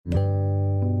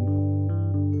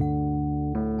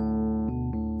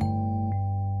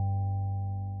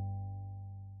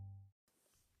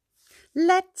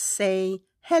Let's say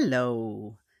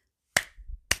hello.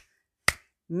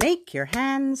 Make your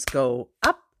hands go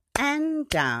up and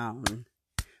down.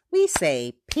 We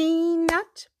say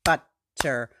peanut,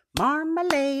 butter,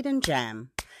 marmalade and jam.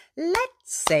 Let's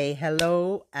say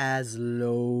hello as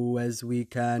low as we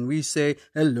can. We say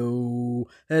hello,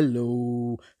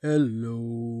 hello,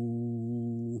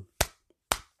 hello.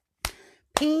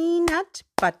 Peanut,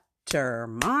 butter,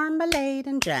 marmalade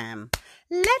and jam.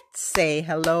 Let's say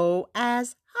hello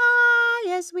as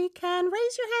high as we can.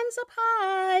 Raise your hands up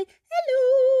high.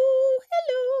 Hello,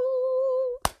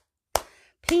 hello.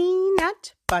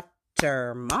 Peanut,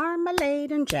 butter,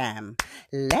 marmalade and jam.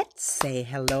 Let's say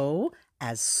hello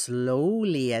as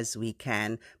slowly as we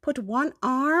can. Put one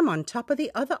arm on top of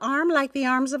the other arm like the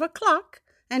arms of a clock,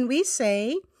 and we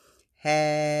say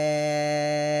hello.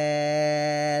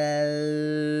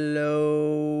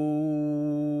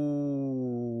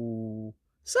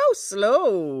 So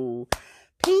slow.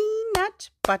 Peanut,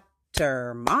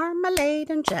 butter, marmalade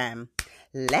and jam.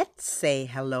 Let's say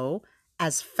hello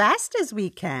as fast as we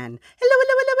can. Hello,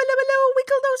 hello, hello, hello, hello.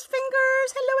 Wiggle those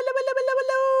fingers. Hello, hello, hello, hello,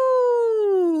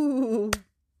 hello.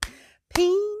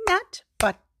 Peanut,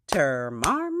 butter,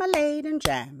 marmalade and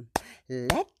jam.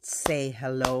 Let's say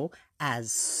hello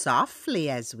as softly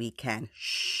as we can.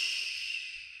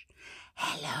 Shh.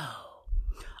 Hello.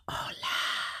 Hola.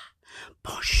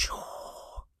 Bonjour.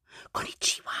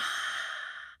 Konnichiwa.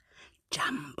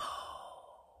 Jumbo.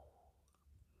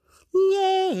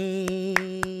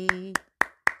 Yay.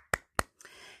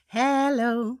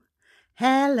 Hello,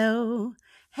 hello,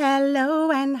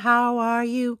 hello, and how are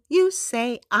you? You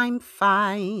say, I'm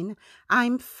fine,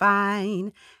 and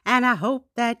I hope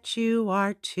that you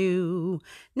are too.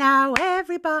 Now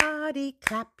everybody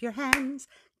clap your hands,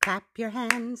 clap your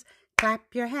hands,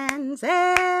 clap your hands.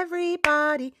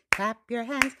 Everybody clap your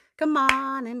hands. Come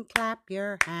on and clap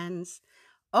your hands.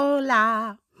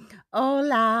 Hola,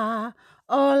 hola,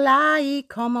 hola, ¿y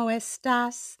cómo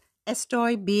estás?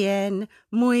 Estoy bien,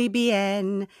 muy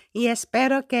bien, y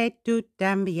espero que tú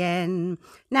también.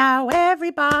 Now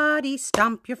everybody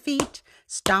stomp your feet,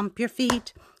 stomp your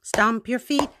feet, stomp your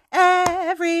feet.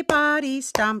 Everybody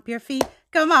stomp your feet.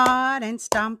 Come on and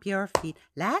stomp your feet.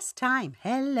 Last time,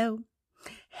 hello.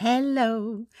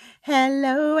 Hello,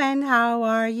 hello, and how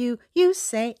are you? You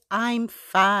say, I'm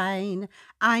fine,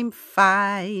 and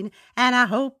I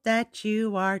hope that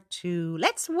you are too.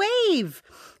 Let's wave.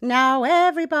 Now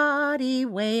everybody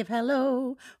wave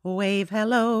hello, wave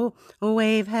hello,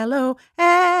 wave hello.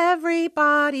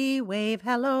 Everybody wave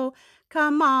hello.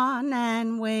 Come on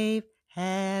and wave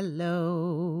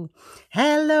hello.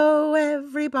 Hello,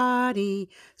 everybody.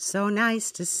 So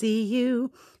nice to see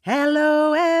you.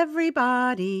 Hello,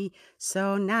 everybody.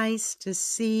 So nice to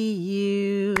see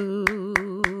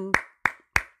you.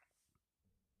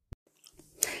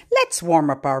 Let's warm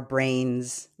up our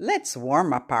brains. Let's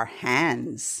warm up our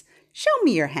hands. Show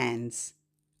me your hands.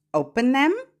 Open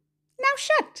them. Now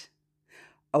shut.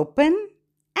 Open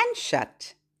and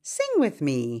shut. Sing with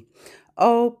me.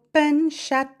 Open,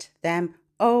 shut them.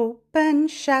 Open,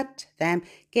 shut them.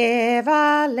 Give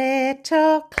a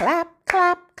little clap,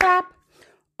 clap, clap.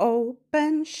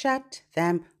 Open, shut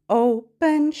them.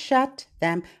 Open, shut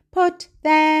them. Put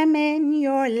them in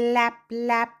your lap,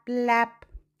 lap, lap.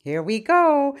 Here we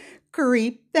go.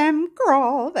 Creep them,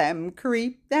 crawl them,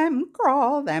 creep them,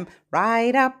 crawl them,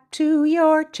 right up to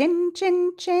your chin,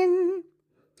 chin, chin.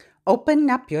 Open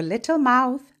up your little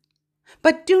mouth,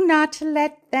 but do not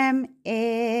let them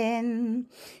in.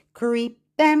 Creep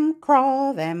them,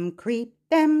 crawl them, creep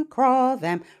them, crawl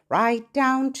them, right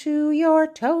down to your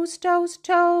toes, toes,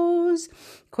 toes.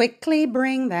 Quickly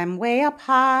bring them way up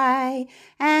high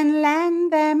and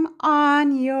land them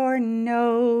on your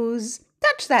nose.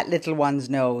 Touch that little one's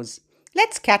nose.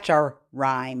 Let's catch our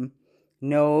rhyme.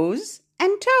 Nose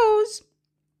and toes.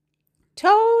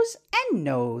 Toes and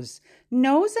nose.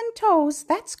 Nose and toes,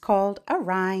 that's called a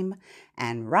rhyme.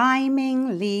 And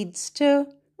rhyming leads to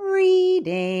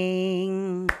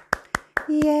reading.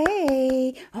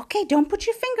 Yay. Okay, don't put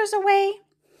your fingers away.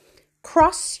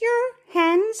 Cross your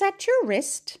hands at your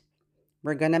wrist.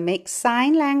 We're going to make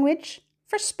sign language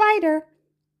for spider.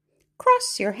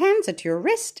 Cross your hands at your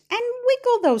wrist and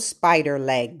wiggle those spider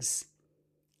legs.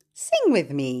 Sing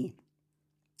with me.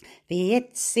 The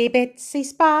itsy bitsy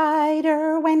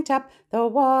spider went up the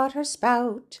water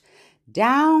spout.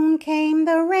 Down came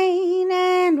the rain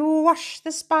and washed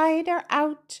the spider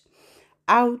out.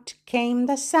 Out came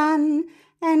the sun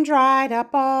and dried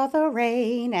up all the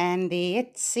rain, and the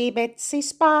itsy bitsy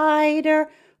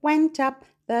spider went up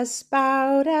the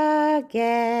spout again.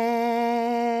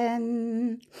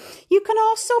 You can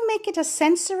also make it a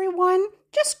sensory one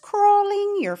just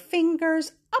crawling your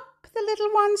fingers up the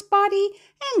little one's body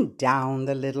and down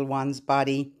the little one's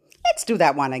body. Let's do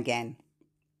that one again.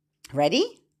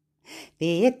 Ready?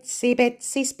 The itsy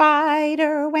bitsy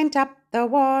spider went up the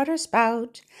water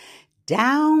spout.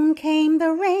 Down came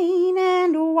the rain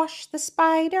and washed the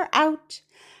spider out.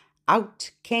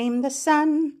 Out came the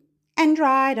sun and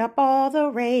dried up all the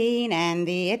rain, and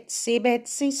the itsy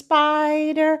bitsy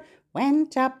spider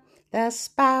went up the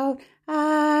spout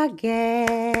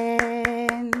again.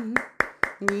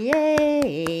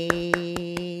 Yay!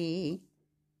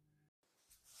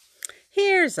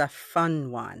 Here's a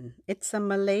fun one. It's a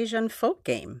Malaysian folk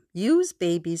game. Use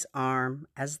baby's arm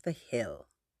as the hill.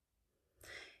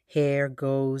 Here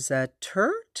goes a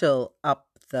turtle up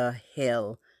the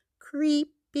hill.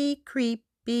 Creepy,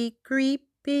 creepy,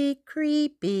 creepy,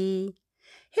 creepy.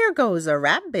 Here goes a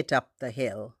rabbit up the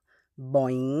hill.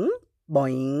 Boing,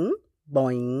 boing,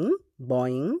 boing,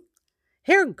 boing.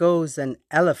 Here goes an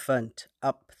elephant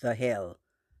up the hill.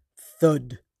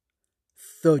 Thud,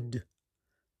 thud,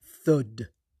 thud,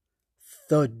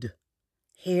 thud.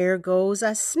 Here goes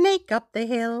a snake up the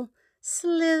hill.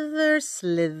 Slither,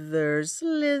 slither,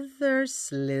 slither,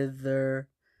 slither.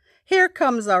 Here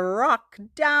comes a rock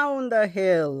down the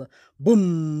hill.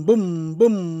 Boom, boom,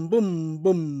 boom, boom,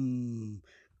 boom.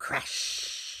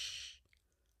 Crash.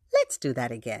 Let's do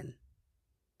that again.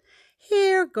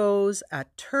 Here goes a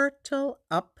turtle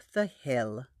up the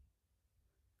hill.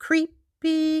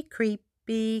 Creepy,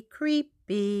 creepy,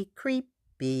 creepy,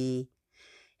 creepy.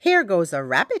 Here goes a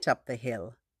rabbit up the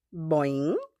hill.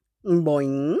 Boing,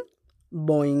 boing,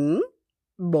 boing,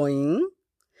 boing.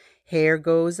 Here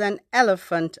goes an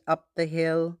elephant up the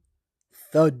hill.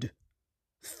 Thud,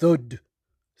 thud,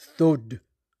 thud,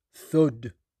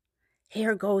 thud.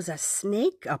 Here goes a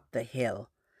snake up the hill.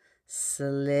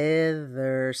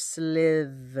 Slither,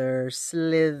 slither,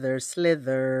 slither,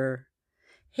 slither.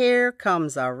 Here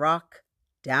comes a rock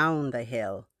down the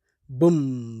hill.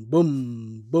 Boom,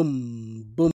 boom,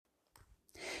 boom, boom.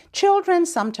 Children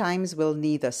sometimes will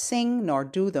neither sing nor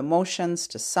do the motions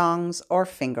to songs or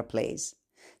finger plays.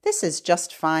 This is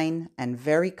just fine and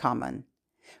very common.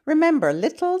 Remember,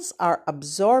 littles are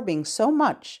absorbing so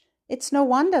much, it's no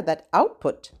wonder that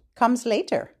output comes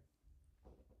later.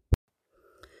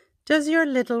 Does your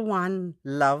little one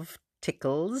love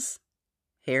tickles?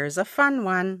 Here's a fun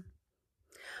one.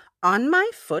 On my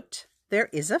foot there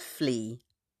is a flea.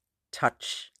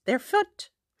 Touch their foot.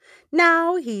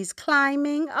 Now he's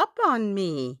climbing up on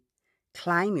me.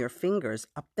 Climb your fingers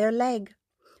up their leg.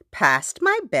 Past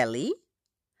my belly.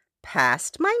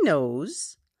 Past my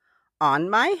nose. On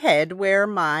my head where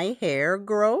my hair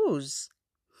grows.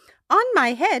 On my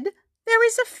head there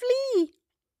is a flea.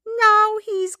 Now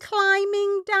he's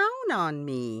climbing down on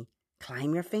me.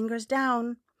 Climb your fingers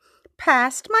down.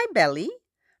 Past my belly.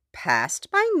 Past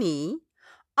my knee.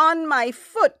 On my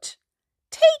foot.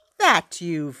 Take that,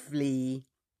 you flea.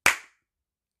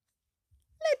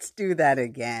 Let's do that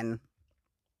again.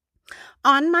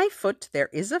 On my foot there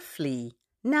is a flea.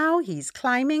 Now he's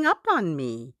climbing up on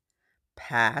me.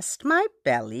 Past my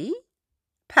belly.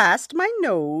 Past my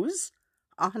nose.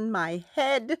 On my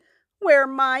head where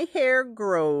my hair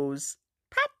grows.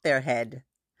 Pat their head.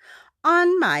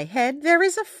 On my head there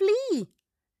is a flea.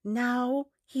 Now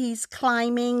he's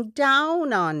climbing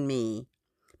down on me.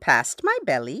 Past my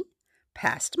belly.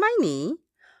 Past my knee.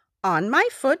 On my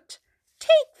foot.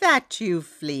 Take that, you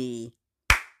flea.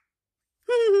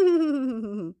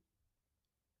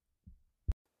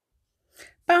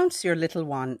 Bounce your little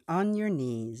one on your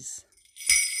knees.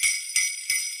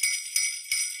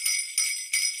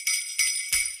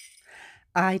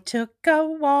 I took a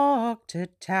walk to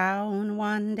town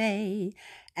one day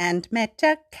and met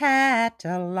a cat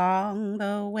along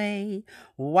the way.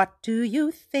 What do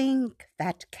you think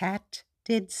that cat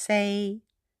did say?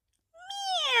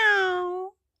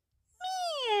 Meow,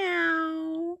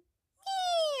 meow,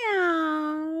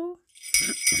 meow.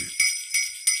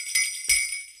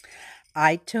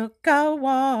 I took a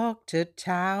walk to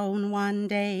town one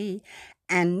day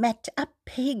and met a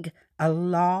pig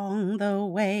along the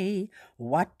way.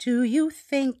 What do you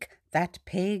think that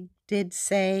pig did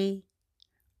say?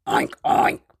 Oink,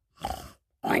 oink,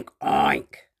 oink,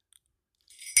 oink.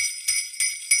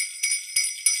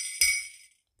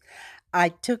 I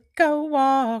took a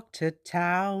walk to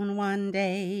town one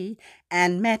day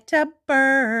and met a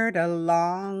bird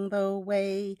along the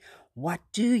way. What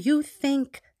do you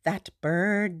think that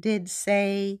bird did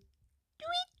say?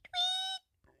 Tweet, tweet,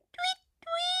 tweet,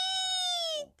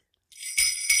 tweet.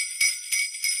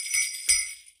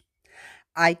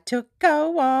 I took a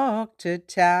walk to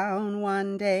town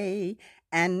one day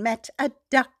and met a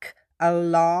duck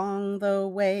along the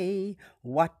way.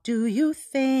 What do you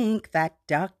think that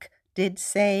duck did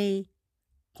say?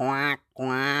 Quack,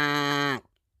 quack,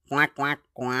 quack, quack,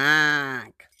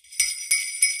 quack.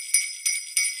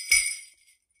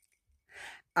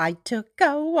 I took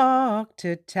a walk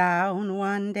to town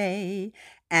one day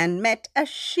and met a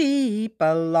sheep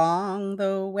along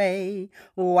the way.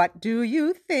 What do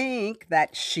you think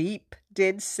that sheep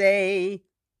did say?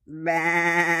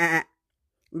 Bah,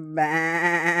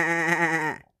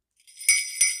 bah.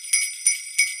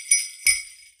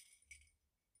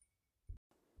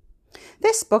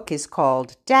 This book is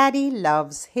called Daddy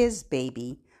Loves His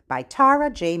Baby by Tara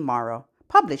J. Morrow,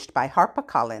 published by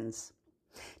HarperCollins.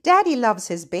 Daddy loves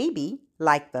his baby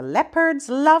like the leopards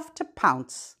love to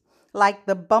pounce, like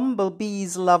the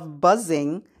bumblebees love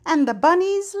buzzing, and the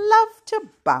bunnies love to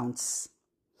bounce.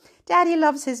 Daddy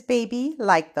loves his baby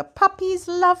like the puppies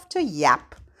love to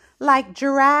yap, like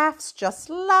giraffes just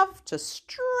love to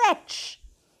stretch,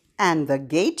 and the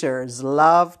gators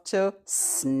love to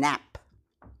snap.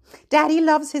 Daddy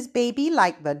loves his baby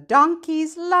like the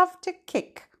donkeys love to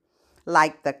kick,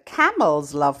 like the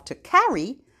camels love to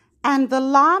carry, and the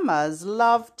llamas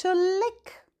love to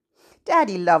lick.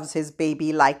 Daddy loves his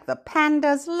baby like the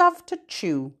pandas love to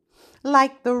chew,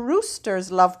 like the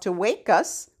roosters love to wake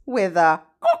us with a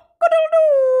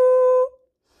cock-a-doodle-doo.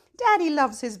 Daddy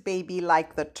loves his baby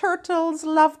like the turtles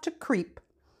love to creep,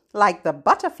 like the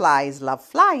butterflies love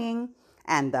flying,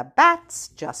 and the bats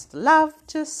just love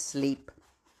to sleep.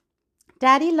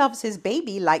 Daddy loves his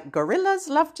baby like gorillas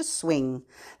love to swing,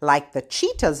 like the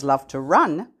cheetahs love to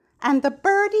run, and the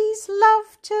birdies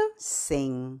love to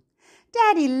sing.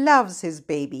 Daddy loves his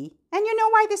baby, and you know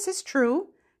why this is true?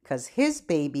 'Cause his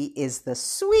baby is the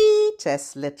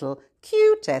sweetest little,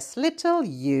 cutest little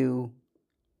you.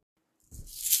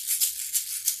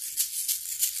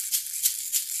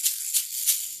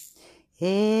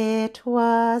 It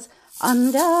was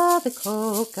under the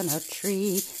coconut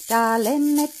tree,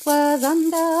 darling, it was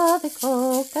under the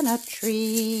coconut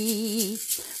tree.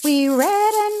 We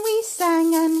read and we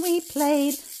sang and we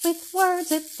played with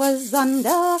words, it was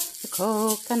under the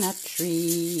coconut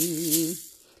tree.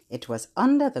 It was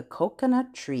under the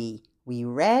coconut tree. We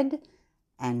read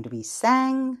and we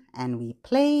sang and we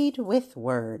played with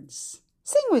words.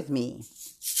 Sing with me.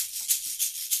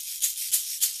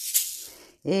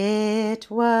 It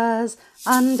was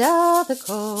under the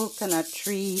coconut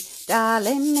tree,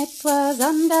 darling, it was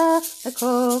under the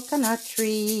coconut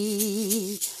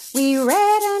tree. We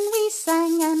read and we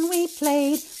sang and we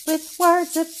played with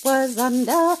words, it was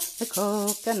under the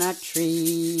coconut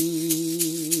tree.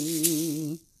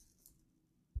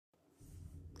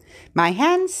 My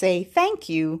hands say thank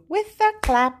you with a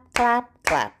clap, clap,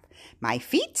 clap. My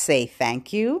feet say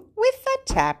thank you with a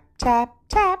tap, tap,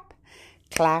 tap.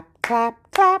 Clap, clap,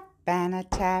 clap, and a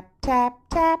tap, tap,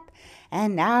 tap.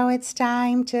 And now it's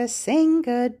time to sing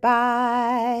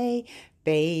goodbye.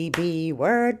 Baby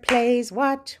word plays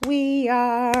what we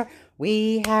are.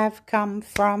 We have come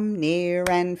from near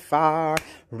and far,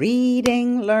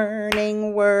 reading,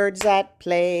 learning, words at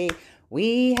play.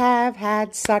 We have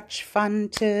had such fun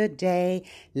today.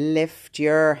 Lift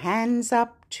your hands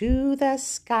up to the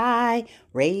sky.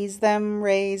 Raise them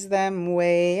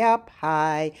way up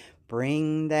high.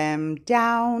 Bring them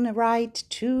down right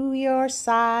to your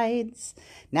sides.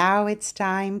 Now it's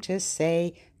time to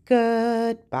say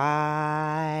goodbye.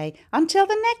 Until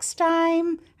the next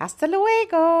time. Hasta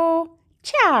luego.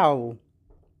 Ciao.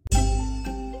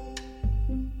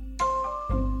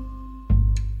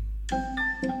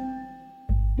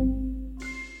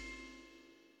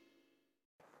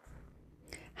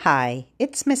 Hi,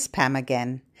 it's Miss Pam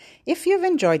again. If you've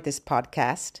enjoyed this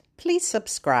podcast, please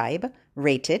subscribe,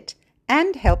 rate it,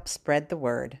 and help spread the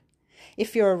word.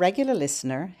 If you're a regular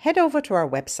listener, head over to our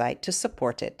website to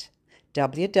support it,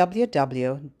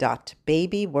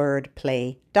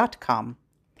 www.babywordplay.com.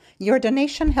 Your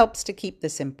donation helps to keep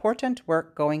this important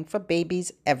work going for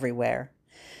babies everywhere.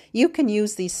 You can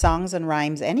use these songs and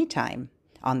rhymes anytime,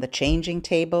 on the changing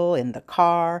table, in the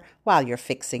car, while you're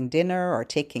fixing dinner or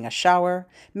taking a shower.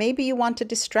 Maybe you want to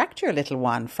distract your little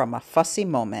one from a fussy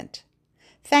moment.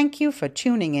 Thank you for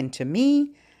tuning in to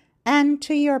me and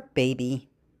to your baby.